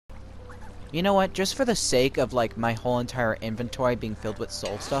You know what? Just for the sake of, like, my whole entire inventory being filled with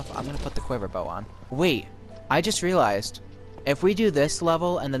soul stuff, I'm gonna put the quiver bow on. Wait, I just realized, if we do this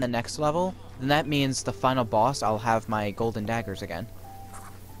level and then the next level, then that means the final boss, I'll have my golden daggers again.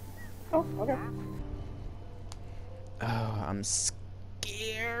 Oh, okay. Oh, I'm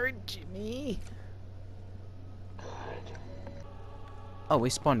scared, Jimmy. Oh, we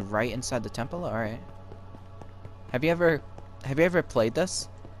spawned right inside the temple? Alright. Have you ever played this?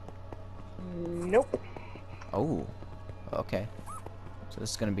 Nope. Oh, okay. So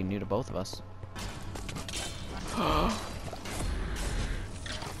this is gonna be new to both of us.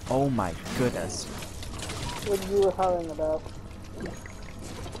 Oh my goodness. What you were hollering about?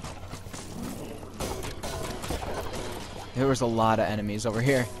 There was a lot of enemies over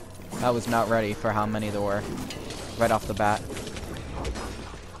here. I was not ready for how many there were. Right off the bat.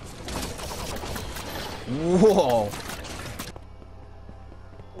 Whoa!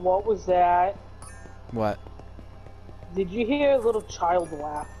 What was that? What? Did you hear a little child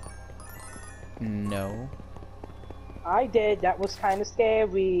laugh? No. I did. That was kind of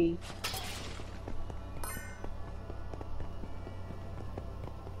scary.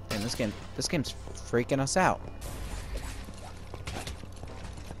 And this game's freaking us out.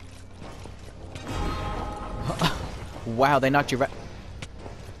 Wow, they knocked you right.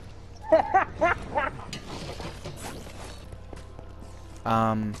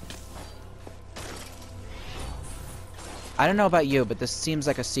 I don't know about you, but this seems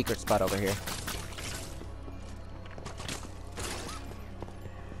like a secret spot over here.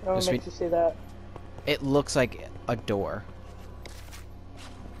 What Just makes you say that? It looks like a door.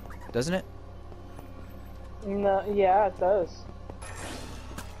 Doesn't it? No, yeah, it does.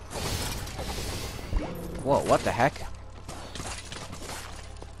 Whoa, what the heck?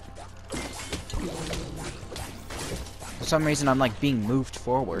 For some reason, I'm like being moved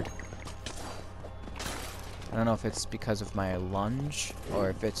forward. I don't know if it's because of my lunge or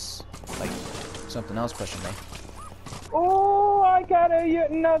if it's like something else pushing me. Oh, I got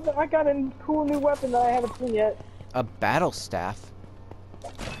a cool new weapon that I haven't seen yet. A battle staff?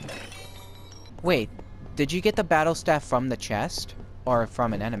 Wait, did you get the battle staff from the chest or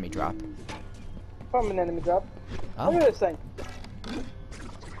from an enemy drop? From an enemy drop. Oh. Look at this thing.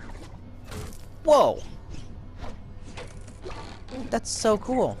 Whoa! That's so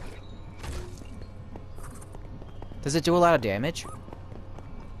cool. Does it do a lot of damage?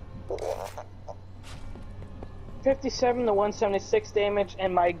 57 to 176 damage,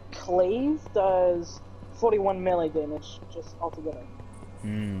 and my clave does 41 melee damage, just altogether.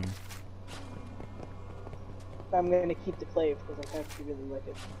 Hmm. I'm gonna keep the clave because I actually really like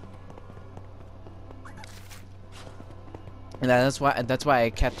it. And that's why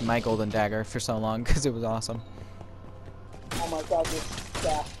I kept my golden dagger for so long, because it was awesome. Oh my god, this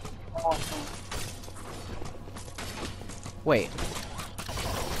staff. Awesome. Wait.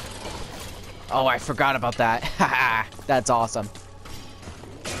 Oh, I forgot about that. Haha, that's awesome.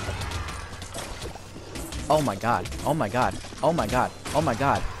 Oh my god. Oh my god. Oh my god. Oh my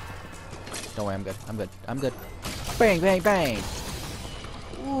god. Don't worry, I'm good. I'm good. I'm good. Bang, bang, bang.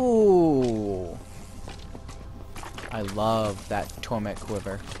 Ooh. I love that torment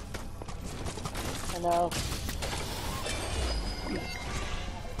quiver. I know.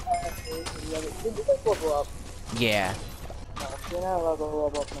 Did you guys level up? Yeah. No, you're not allowed to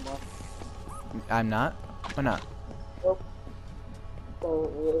level up no more. I'm not? Why not? Nope.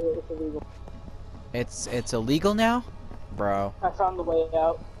 So, it's illegal. It's illegal now? Bro. I found the way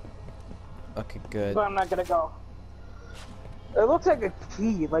out, Okay, good. but I'm not gonna go. It looks like a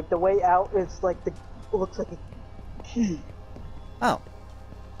key, like the way out is like it looks like a key. Oh.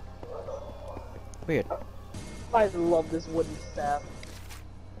 Weird. I love this wooden staff.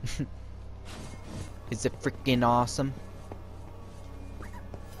 Is it freaking awesome?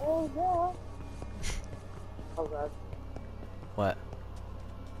 Oh yeah. Oh god. What?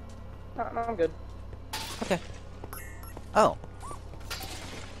 No, I'm good. Okay. Oh.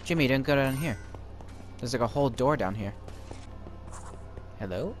 Jimmy, you didn't go down here. There's like a whole door down here.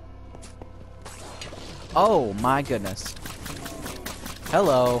 Hello? Oh my goodness.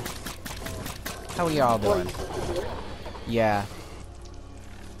 Hello. How are y'all doing? Yeah.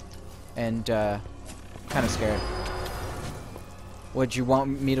 And, kinda scared. Would you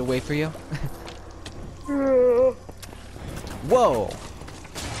want me to wait for you? Whoa!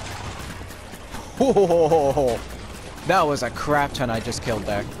 Whoa! That was a crap ton I just killed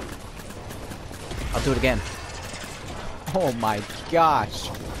there. I'll do it again. Oh my gosh.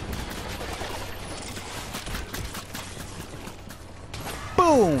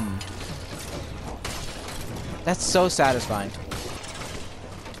 Boom! That's so satisfying.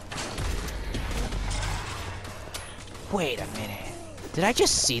 Wait a minute. Did I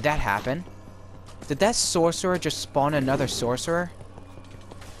just see that happen? Did that sorcerer just spawn another sorcerer?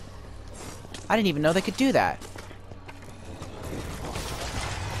 I didn't even know they could do that.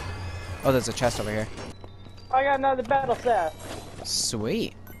 Oh, there's a chest over here. I got another battle staff.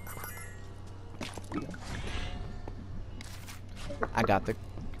 Sweet. I got the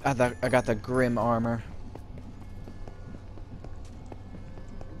grim armor.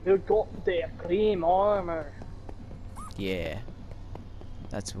 You got the cream armor. Yeah.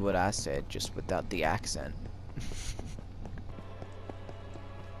 That's what I said, just without the accent.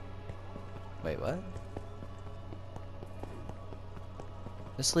 Wait, what?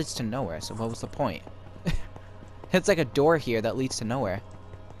 This leads to nowhere, so what was the point? It's like a door here that leads to nowhere.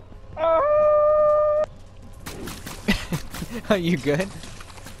 Are you good?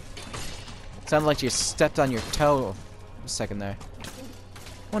 Sounded like you stepped on your toe a second there.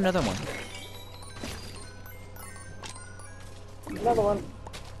 Oh, another one. Another one.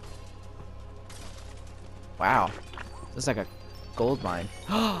 Wow. This is like a gold mine.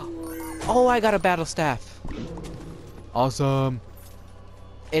 Oh, I got a battle staff. Awesome.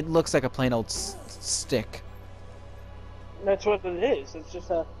 It looks like a plain old stick. That's what it is. It's just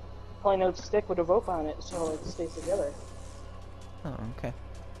a plain old stick with a rope on it, so it stays together. Oh, okay.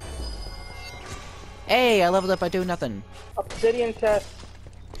 Hey, I leveled up by doing nothing. Obsidian chest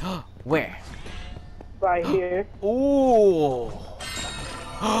Where? right here. Ooh.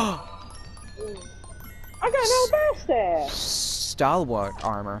 I got no battle staff. Stalwart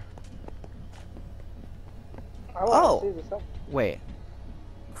armor. I want to see this. Wait.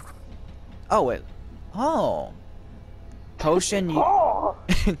 Oh, wait. Oh. Potion. Oh!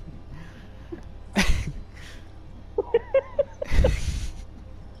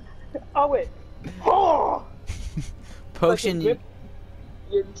 Oh wait. Oh! Potion. Like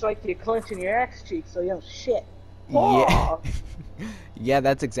it's like you're clenching your axe cheek, so you don't shit. Yeah. Oh! Yeah,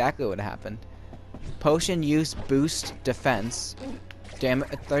 that's exactly what happened. Potion use boost defense.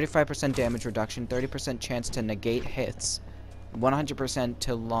 35% damage reduction, 30% chance to negate hits, 100%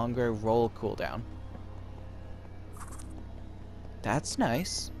 to longer roll cooldown. That's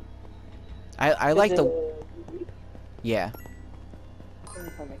nice. I like the... Yeah.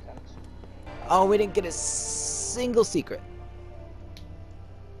 That makes sense. Oh, we didn't get a single secret.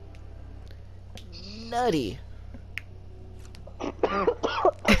 Nutty.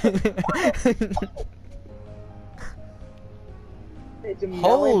 It's a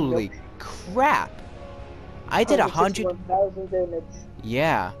Holy melon crap. I did 100... 1,000 damage.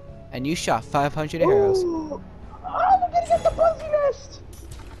 Yeah. And you shot 500 arrows. Ooh. Oh, we're gonna get the fuzzy nest!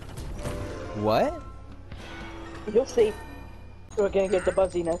 What? You'll see. We're gonna get the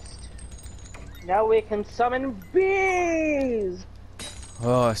buzzy nest. Now we can summon bees!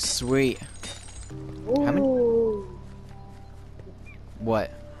 Oh, sweet. How many? Ooh.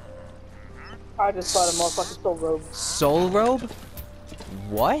 What? I just bought a motherfucking soul robe. Soul robe?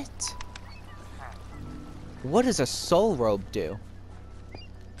 What? What does a soul robe do?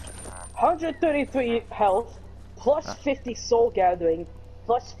 133 health, plus 50 soul gathering,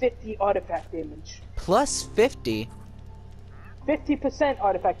 plus 50 artifact damage. Plus 50 50%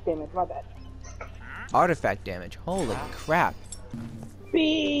 artifact damage, my bad. artifact damage. Holy crap.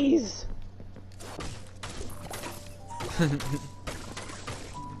 Bees!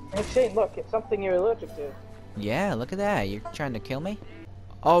 Hey Shane, look, it's something you're allergic to. Yeah, look at that. You're trying to kill me?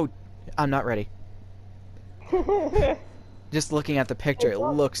 Oh, I'm not ready. Just looking at the picture, it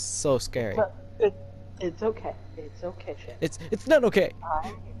looks so scary. It's okay. It's okay, Shane. It's not okay.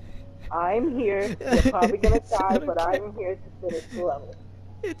 I'm here. You're probably gonna It's die, not but okay. I'm here to finish the level.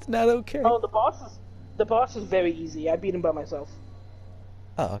 It's not okay. Oh, the boss is very easy. I beat him by myself.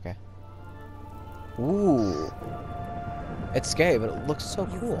 Oh, okay. Ooh. It's scary, but it looks so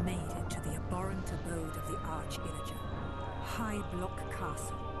cool. You've made it to the abhorrent abode of the Arch-Illager, High Block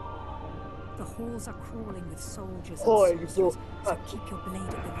Castle. The halls are crawling with soldiers and sorcerers, so keep your blade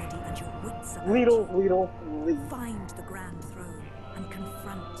at the ready and your wits about you. Find the Grand Throne and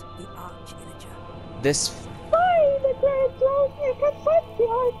confront the Arch-Illager. This... Find the Grand Throne and confront the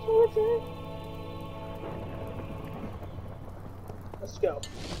Arch-Illager. Let's go.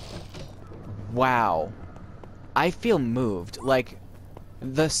 Wow. I feel moved. Like,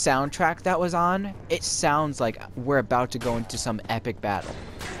 the soundtrack that was on, it sounds like we're about to go into some epic battle.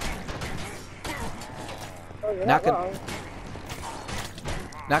 Oh, you're Not not gonna- wrong.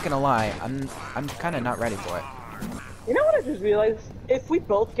 Not gonna lie, I'm kind of not ready for it. You know what I just realized? If we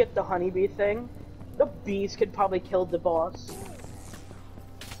both get the honeybee thing, the bees could probably kill the boss.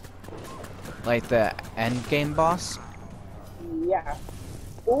 Like the end game boss. Yeah.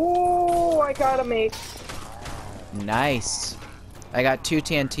 Ooh, I got a mate. Nice. I got 2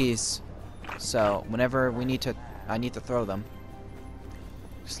 TNTs. So whenever I need to throw them.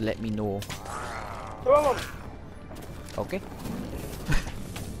 Just let me know. Throw 'em. Okay.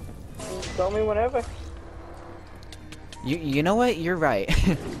 Tell me whenever. You know what? You're right.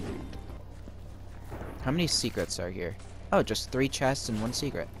 How many secrets are here? Oh, just 3 chests and 1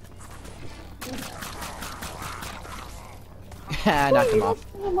 secret. I knocked him off.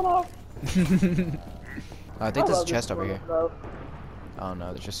 Oh, I think there's a chest over here. Oh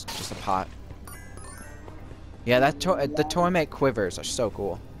no, there's just a pot. Yeah, the Torment quivers are so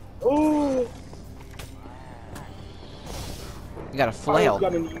cool. Ooh. You got a flail.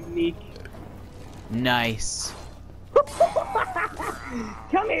 Got an unique. Nice.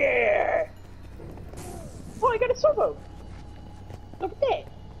 Come here! Oh, I got a servo! Look at that!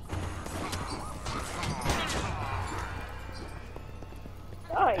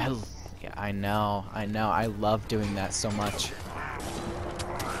 Nice! Yeah, I know. I love doing that so much.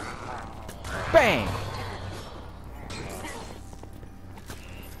 Bang!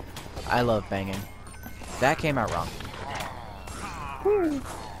 I love banging. That came out wrong.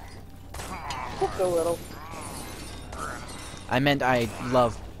 Just a little. I meant I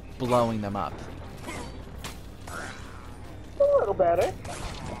love blowing them up. A little better.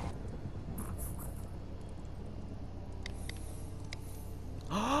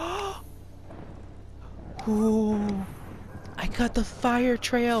 Ooh, I got the fire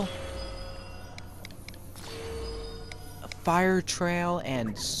trail. A fire trail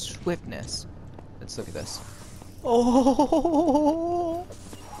and swiftness. Let's look at this. Oh.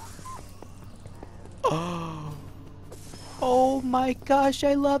 Oh. Oh my gosh,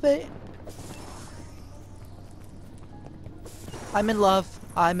 I love it. I'm in love.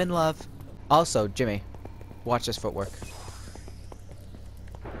 I'm in love. Also, Jimmy, watch this footwork.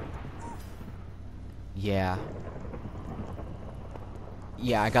 Yeah.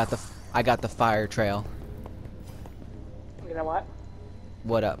 Yeah, I got the fire trail. You know what?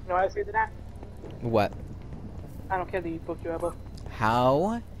 What up? You know what I say to that? What? I don't care that you booked your elbow.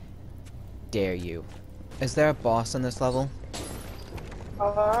 How dare you? Is there a boss in this level?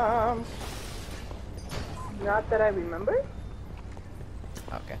 Not that I remember.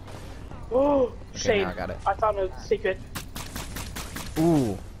 Okay. Oh, Okay, shame. now I got it. I found a secret.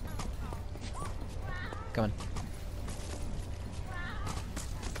 Ooh. Come on.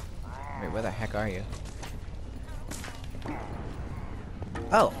 Wait, where the heck are you?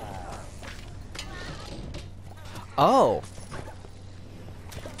 Oh. Oh.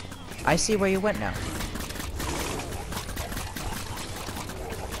 I see where you went now.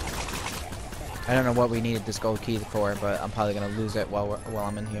 I don't know what we needed this gold key for, but I'm probably gonna lose it while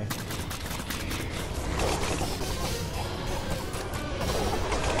I'm in here.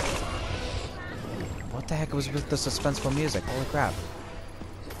 What the heck was with the suspenseful music? Holy crap.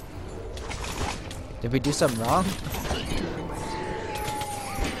 Did we do something wrong?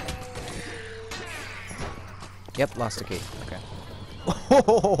 Yep, lost the key. Okay.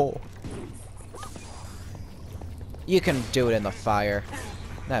 Oh! You can do it in the fire.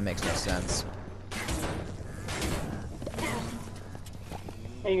 That makes no sense.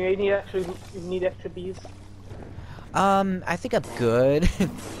 And you need extra bees. I think I'm good.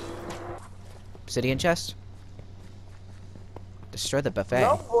 Obsidian chest? Destroy the buffet.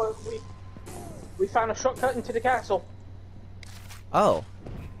 No, boy, we found a shortcut into the castle. Oh.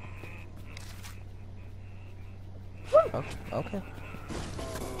 Oh, okay.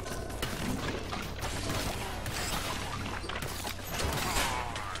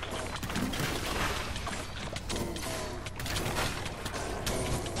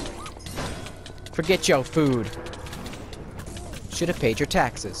 Forget your food. Should have paid your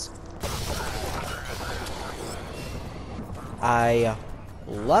taxes. I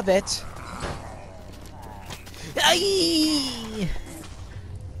love it. Aye!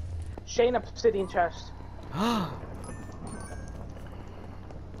 Shane obsidian chest.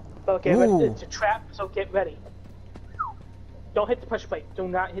 Okay, Ooh. but it's a trap, so get ready. Don't hit the pressure plate. Do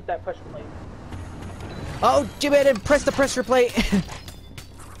not hit that pressure plate. Oh, Jimmy, I didn't press the pressure plate.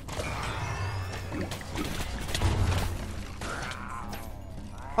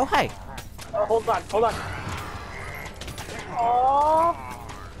 Oh, hi. Oh, hold on, hold on. Oh.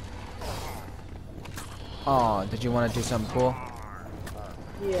 Oh, did you want to do something cool?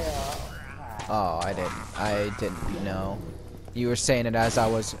 Yeah. Oh, I didn't know. You were saying it as I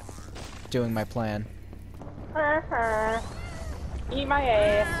was doing my plan. Eat my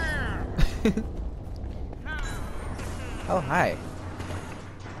ass. Oh, hi.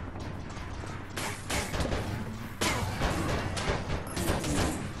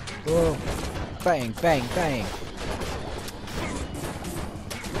 Whoa. Bang, bang, bang.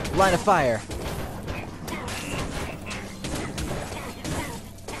 Line of fire.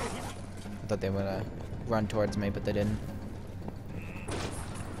 I thought they would run towards me, but they didn't.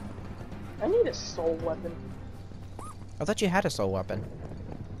 I need a soul weapon. I thought you had a soul weapon.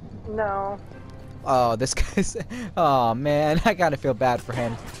 No. Oh, this guy's... Oh, man. I gotta feel bad for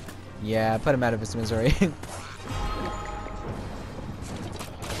him. Yeah, put him out of his misery.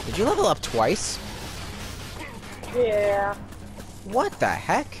 Did you level up twice? Yeah. What the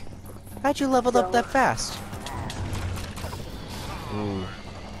heck? How'd you level up that fast? Ooh.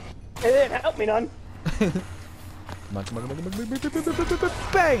 It didn't help me none. Come on, come on, come on, come on, come on,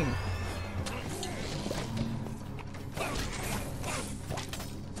 bang!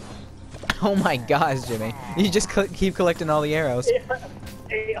 Oh my gosh, Jimmy. You just keep collecting all the arrows.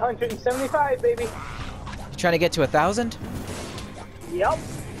 875, baby. You trying to get to 1,000? Yup.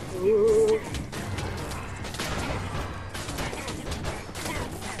 Ooh.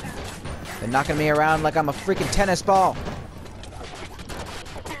 They're knocking me around like I'm a freaking tennis ball.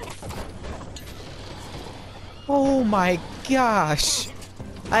 Oh my gosh.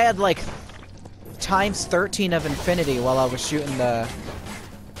 I had like times 13 of infinity while I was shooting the...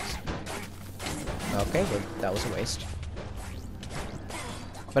 Okay, well, that was a waste.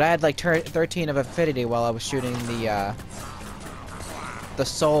 But I had like 13 of infinity while I was shooting the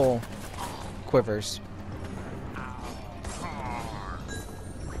soul quivers.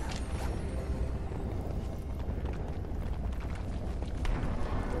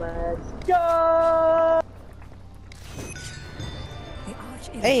 Let's go! The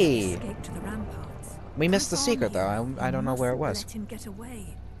Arch-Illager Hey! escaped to the ramparts. We missed the Press secret on, though. Leo. I don't know where it You was. mustn't let him get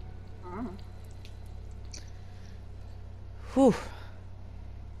away. Whew.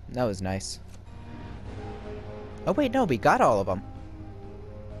 That was nice. Oh wait, no, we got all of them.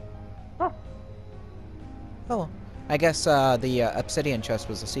 Huh. Oh, I guess the obsidian chest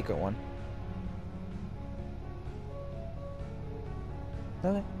was the secret one.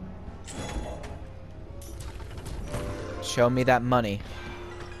 Okay. Show me that money.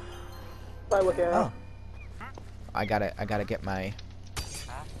 By looking at Oh. I gotta get my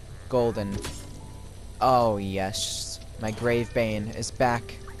golden. Oh yes. My Grave Bane is back.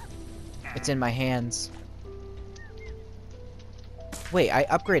 It's in my hands. Wait, I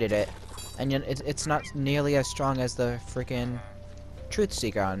upgraded it. And yet it's not nearly as strong as the freaking Truth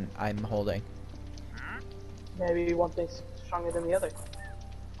Seeker I'm holding. maybe one thing's stronger than the other.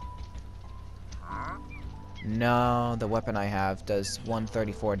 No, the weapon I have does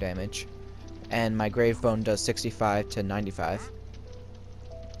 134 damage. And my Gravebone does 65 to 95.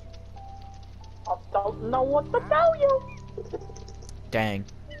 I don't know what to tell you. Dang.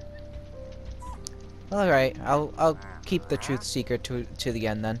 Alright, I'll keep the Truth Seeker to the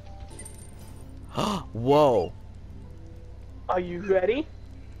end then. Whoa! Are you ready?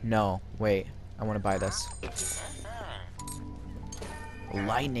 No, wait. I want to buy this.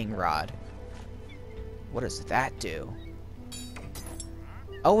 Lightning Rod. What does that do?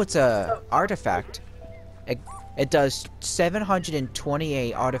 Oh, it's a artifact. It does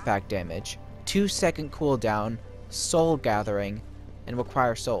 728 artifact damage, 2-second cooldown, soul gathering, and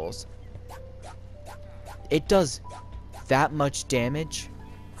require souls. It does that much damage?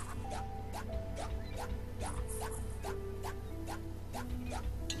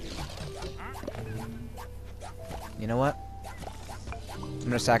 You know what? I'm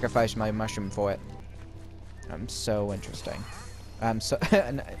gonna sacrifice my mushroom for it. I'm so interesting. I'm so...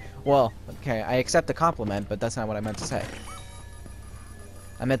 well, okay, I accept the compliment, but that's not what I meant to say.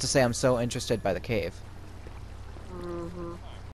 I meant to say I'm so interested by the cave. Mm-hmm.